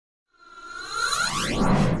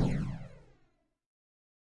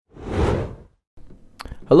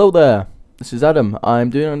Hello there, this is Adam. I'm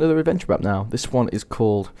doing another adventure map now. This one is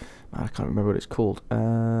called... I can't remember what it's called. I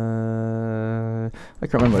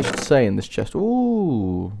can't remember what I should say in this chest.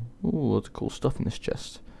 Ooh, lots of cool stuff in this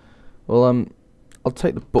chest. Well, I'll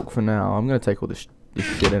take the book for now. I'm going to take all this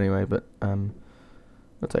shit anyway, but I'll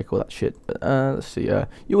take all that shit. Let's see.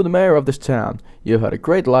 You were the mayor of this town. You have had a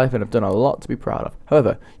great life and have done a lot to be proud of.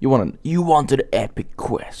 However, you wanted an epic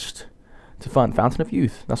quest to find Fountain of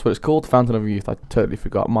Youth. That's what it's called, Fountain of Youth. I totally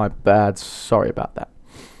forgot. My bad. Sorry about that.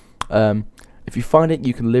 If you find it,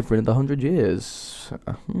 you can live for another 100 years.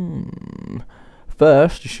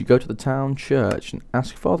 First, you should go to the town church and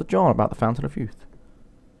ask Father John about the Fountain of Youth.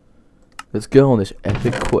 Let's go on this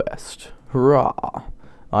epic quest. Hurrah!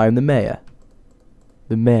 I am the mayor.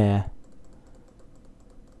 The mayor.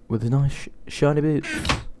 With his nice shiny boots.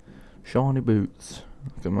 Shiny boots.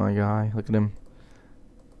 Look at my guy. Look at him.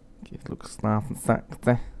 He looks nice and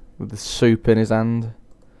sexy. With the soup in his hand.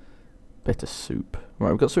 Bit of soup.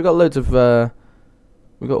 Right, we got loads of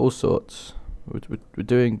we've got all sorts. We're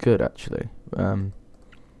doing good actually. We're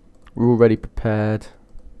already prepared.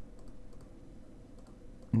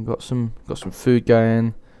 We've got some food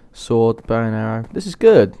going. Sword, bow and arrow. This is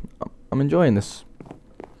good. I'm enjoying this.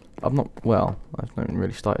 I've not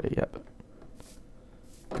really started it yet, but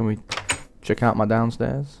can we check out my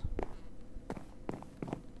downstairs?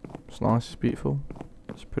 It's nice, it's beautiful.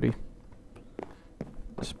 It's pretty.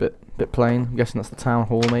 It's a bit plain. I'm guessing that's the town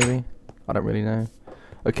hall, maybe. I don't really know.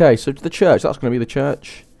 Okay, so to the church. That's going to be the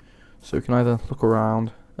church. So we can either look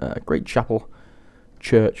around. Great chapel,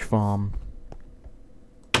 church, farm,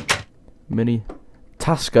 mini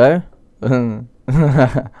Tasco. Oh,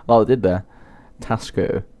 I did there.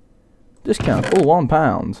 Tasco. Discount. Oh,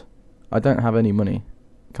 £1. I don't have any money.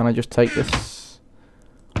 Can I just take this?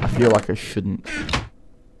 I feel like I shouldn't.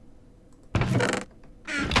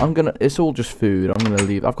 It's all just food. I'm gonna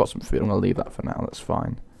leave. I've got some food. I'm gonna leave that for now. That's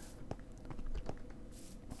fine.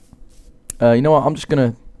 You know what? I'm just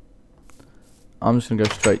gonna go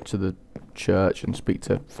straight to the church and speak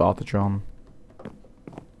to Father John.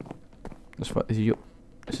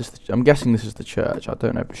 I'm guessing this is the church. I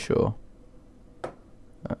don't know for sure.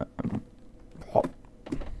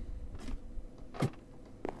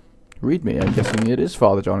 Read me. I'm guessing it is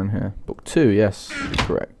Father John in here. Book 2. Yes,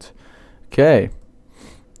 correct. Okay.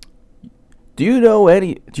 Do you know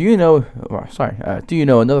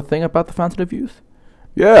another thing about the Fountain of Youth?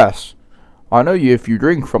 Yes. I know if you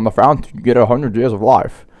drink from the fountain, you get 100 years of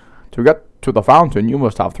life. To get to the fountain, you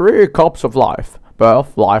must have 3 cups of life.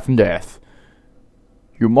 Birth, life, and death.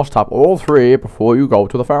 You must have all 3 before you go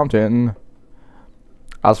to the fountain.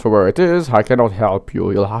 As for where it is, I cannot help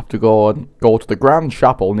you. You'll have to go to the Grand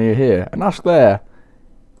Chapel near here and ask there.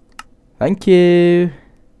 Thank you.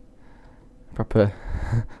 Proper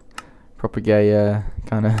gay,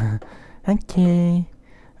 kind of. Thank you.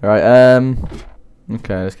 Alright,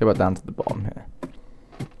 okay, let's go back down to the bottom here.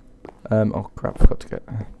 Oh crap, I forgot to get...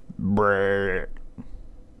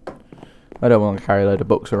 I don't want to carry a load of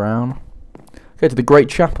books around. Okay, to the Great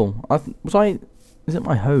Chapel. Is it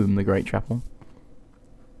my home, the Great Chapel?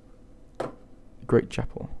 Great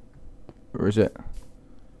Chapel. Or is it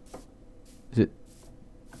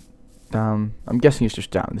down? I'm guessing it's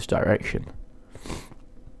just down in this direction.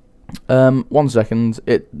 1 second.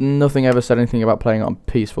 Nothing ever said anything about playing it on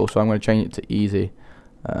peaceful, so I'm going to change it to easy.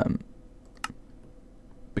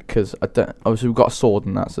 Because obviously we've got a sword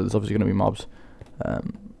and that, so there's obviously going to be mobs.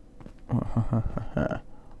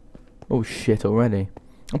 Oh shit! Already.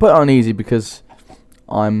 I'll put it on easy because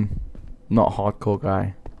I'm not a hardcore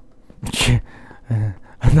guy. I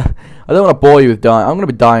don't want to bore you with dying. I'm going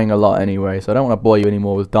to be dying a lot anyway, so I don't want to bore you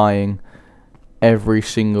anymore with dying every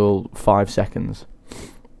single 5 seconds.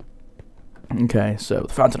 Okay, so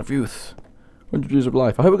the Fountain of Youth, 100 years of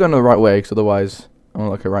life. I hope we're going the right way, because otherwise I'm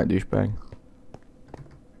like a right douchebag.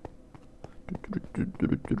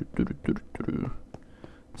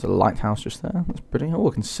 There's a lighthouse just there. That's pretty. Oh,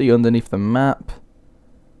 I can see underneath the map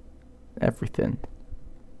everything.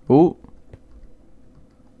 Oh.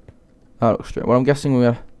 That looks straight. Well, I'm guessing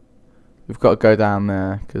we've got to go down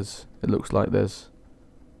there because it looks like that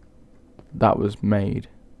was made.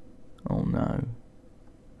 Oh no!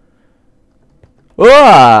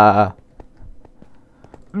 Ah!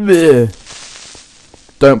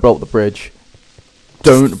 Blech. Don't blow up the bridge.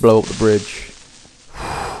 Don't blow up the bridge.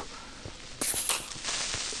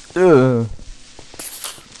 Ugh.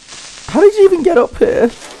 How did you even get up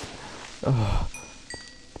here? Oh.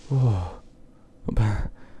 Oh.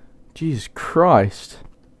 Jesus Christ.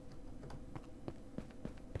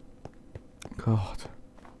 God.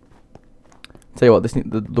 Tell you what,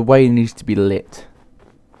 the way needs to be lit.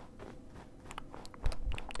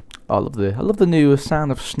 Oh, I love the new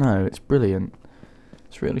sound of snow. It's brilliant.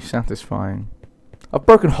 It's really satisfying. I've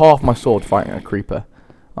broken half my sword fighting a creeper.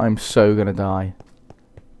 I'm so gonna die.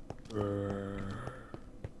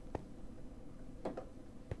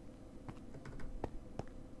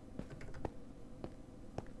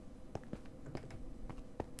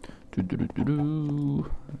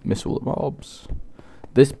 Miss all the mobs.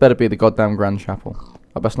 This better be the goddamn Grand Chapel.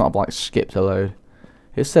 I best not have like skipped a load.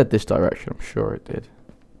 It said this direction, I'm sure it did.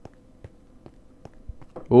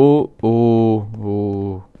 Oh, oh,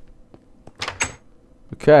 oh.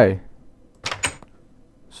 Okay.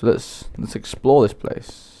 So let's explore this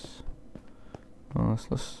place. Well,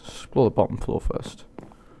 let's explore the bottom floor first.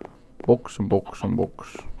 Books and books and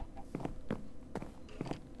books.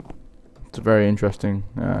 It's a very interesting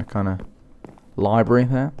kind of library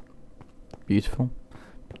there. Beautiful.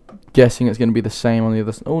 Guessing it's going to be the same on the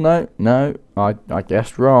other side. Oh no, no, I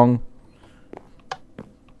guessed wrong.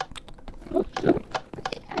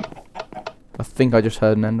 I think I just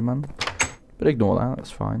heard an Enderman, but ignore that.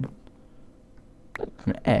 That's fine.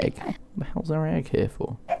 An egg. What the hell's our egg here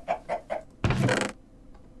for?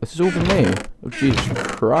 This is all for me. Oh Jesus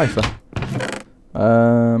Christ!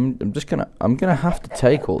 I'm gonna have to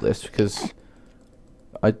take all this because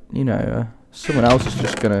someone else is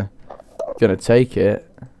just gonna take it.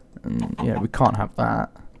 And yeah, we can't have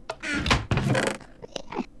that.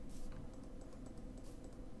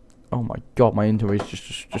 Oh my god, my inventory is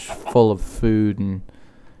just full of food and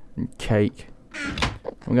cake.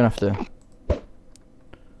 I'm gonna have to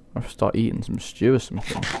start eating some stew or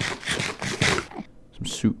something. Some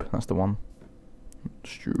soup, that's the one.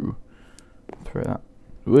 Stew. Throw that.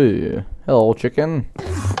 Ooh, hello chicken.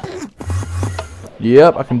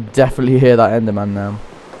 Yep, I can definitely hear that Enderman now.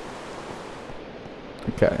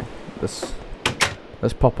 Okay, let's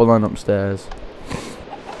pop along upstairs.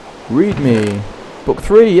 Read me. Book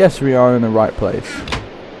 3, yes, we are in the right place.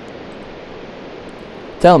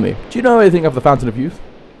 Tell me, do you know anything of the Fountain of Youth?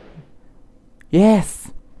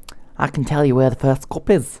 Yes, I can tell you where the first cup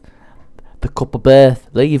is. The cup of birth.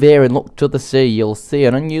 Leave here and look to the sea. You'll see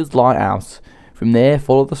an unused lighthouse. From there,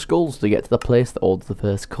 follow the skulls to get to the place that holds the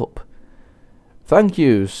first cup. Thank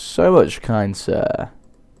you so much, kind sir.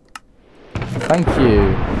 Thank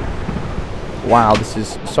you. Wow, this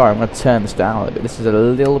is... Sorry, I'm going to turn this down a little bit. This is a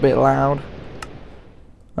little bit loud.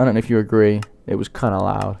 I don't know if you agree. It was kind of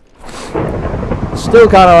loud. Still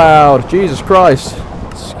kind of loud. Jesus Christ.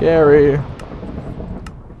 Scary.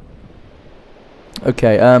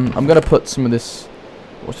 Okay, I'm going to put some of this...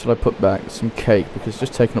 What should I put back? Some cake, because it's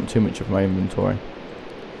just taking up too much of my inventory.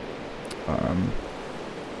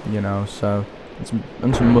 So...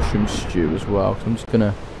 And some mushroom stew as well, because I'm just going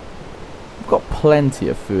to... I've got plenty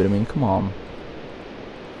of food, I mean, come on.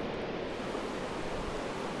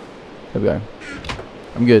 There we go.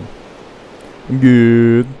 I'm good. I'm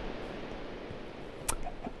good.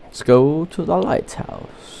 Let's go to the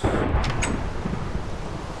lighthouse.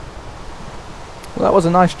 Well, that was a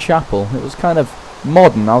nice chapel. It was kind of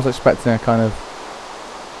modern. I was expecting a kind of...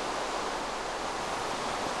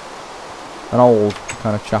 an old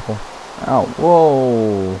kind of chapel. Ow,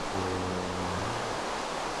 whoa.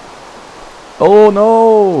 Oh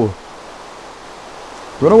no!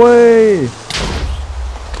 Run away!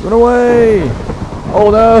 Run away!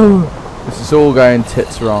 Oh no! This is all going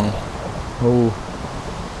tits wrong. Oh.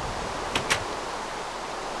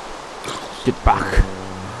 Get back.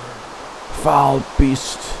 Foul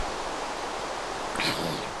beast.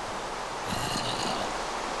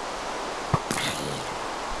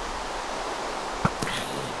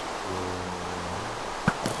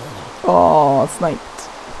 Oh, sniped.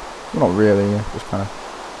 Well, not really, just kind of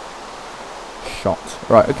shot.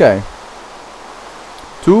 Right, okay.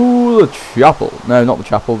 To the chapel. No, not the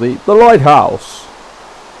chapel, the lighthouse.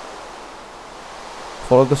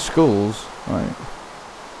 Follow the skulls. Right.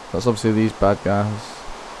 That's obviously these bad guys.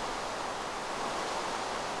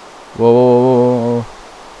 Whoa, whoa, whoa, whoa.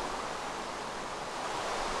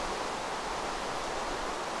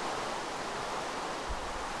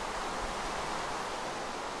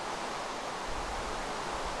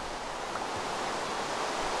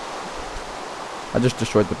 I just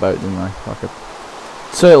destroyed the boat, didn't I? Like a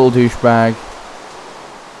turtle douchebag.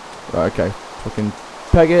 Right, okay. Fucking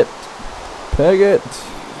peg it. Peg it.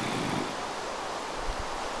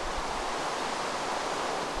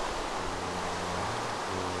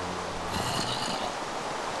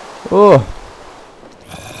 Oh.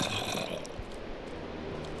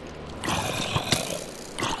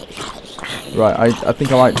 Right, I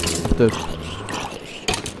think I might have to...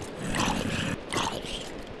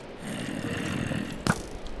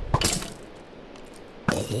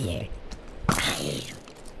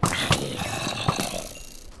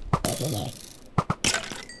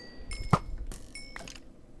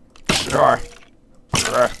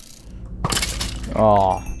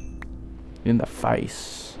 Oh, in the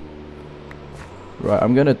face. Right,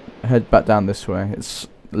 I'm gonna head back down this way. It's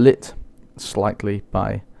lit slightly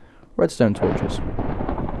by redstone torches.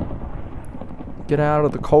 Get out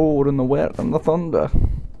of the cold and the wet and the thunder.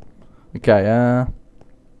 Okay,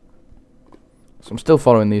 so I'm still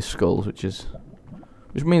following these skulls, which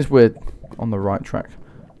means we're on the right track.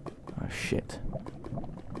 Oh shit.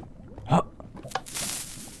 Huh.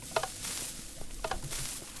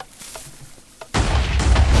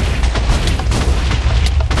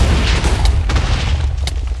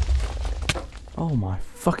 Oh my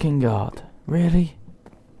fucking god. Really?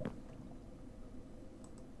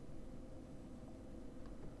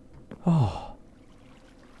 Oh.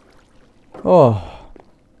 Oh.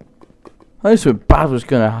 I knew something bad was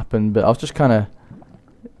gonna happen, but I was just kinda...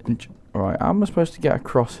 Alright, how am I supposed to get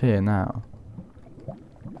across here now?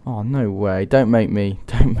 Oh, no way. Don't make me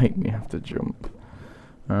have to jump.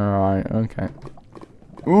 Alright, okay.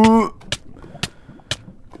 Ooh.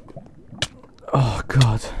 Oh,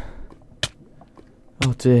 God.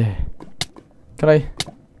 Oh, dear. Can I...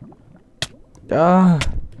 Ah!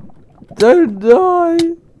 Don't die!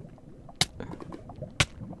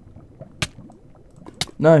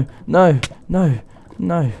 No, no, no,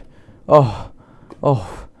 no. Oh,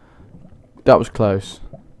 oh. That was close.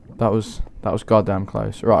 That was goddamn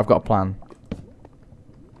close. Right, I've got a plan.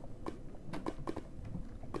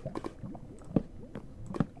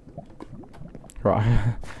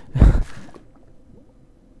 Right. I'm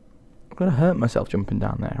gonna hurt myself jumping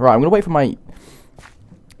down there. Right, I'm gonna wait for my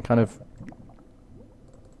kind of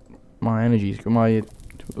my energies, my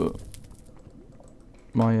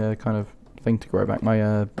kind of thing to grow back. My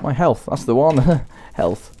health. That's the one.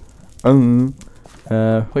 Health.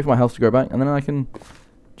 Wait for my health to grow back, and then I can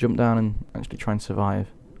jump down and actually try and survive.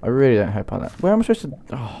 I really don't hope like that. Where am I supposed to?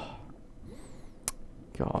 Oh,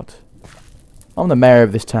 God. I'm the mayor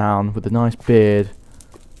of this town with a nice beard.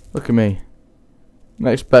 Look at me. You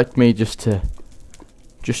don't expect me just to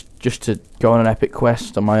go on an epic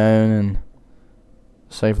quest on my own and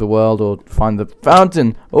save the world or find the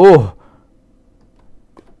fountain. Oh.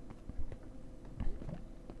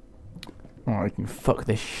 Oh, I can fuck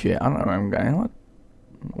this shit. I don't know where I'm going. What?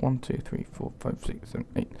 1, 2, 3, 4, 5, 6, 7,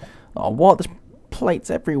 8. Oh, what? There's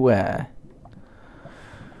plates everywhere.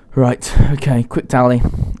 Right. Okay. Quick tally.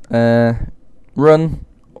 Run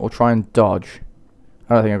or try and dodge.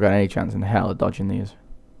 I don't think I've got any chance in hell of dodging these.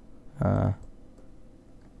 Damn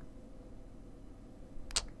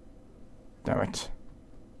it.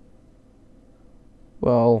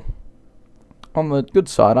 Well, on the good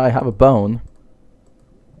side, I have a bone.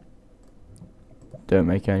 Don't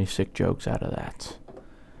make any sick jokes out of that.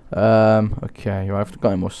 Okay, well, I've got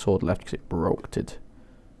any more sword left because it broke it.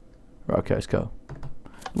 Right, okay, let's go.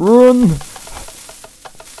 Run!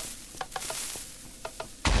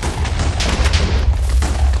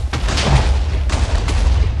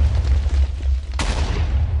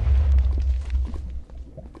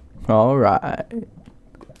 Alright.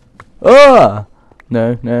 Ah!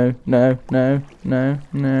 No, no, no, no, no,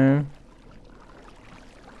 no.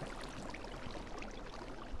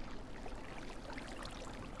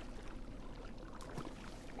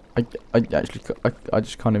 I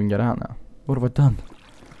just can't even get out now. What have I done?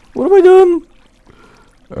 What have I done?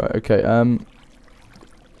 Alright, okay,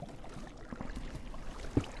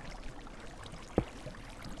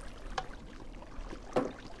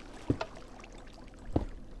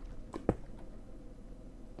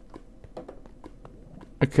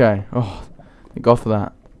 okay, oh, thank God for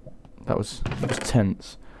that. That was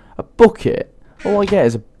tense. A bucket? All I get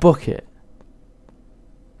is a bucket.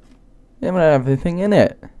 They don't have everything in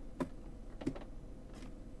it.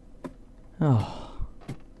 Oh.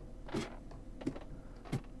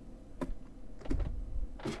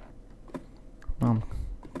 Can't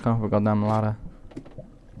have a goddamn ladder.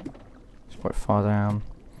 It's quite far down.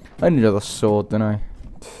 I need another sword, don't I?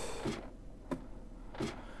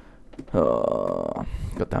 Oh,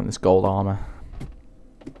 goddamn this gold armor.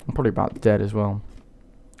 I'm probably about dead as well.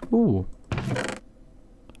 Ooh.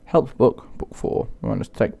 Help book, book 4. I'm going to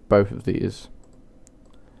take both of these.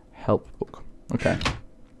 Help book. Okay.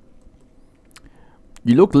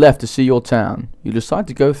 You look left to see your town. You decide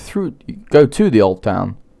to go to the old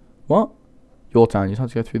town. What? Your town. You decide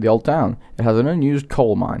to go through the old town. It has an unused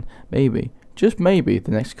coal mine. Maybe, just maybe,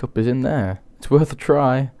 the next cup is in there. It's worth a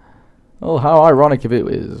try. Oh, how ironic if it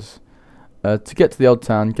is. To get to the old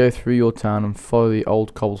town, go through your town and follow the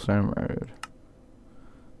old cobblestone road.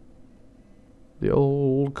 The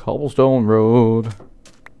old cobblestone road.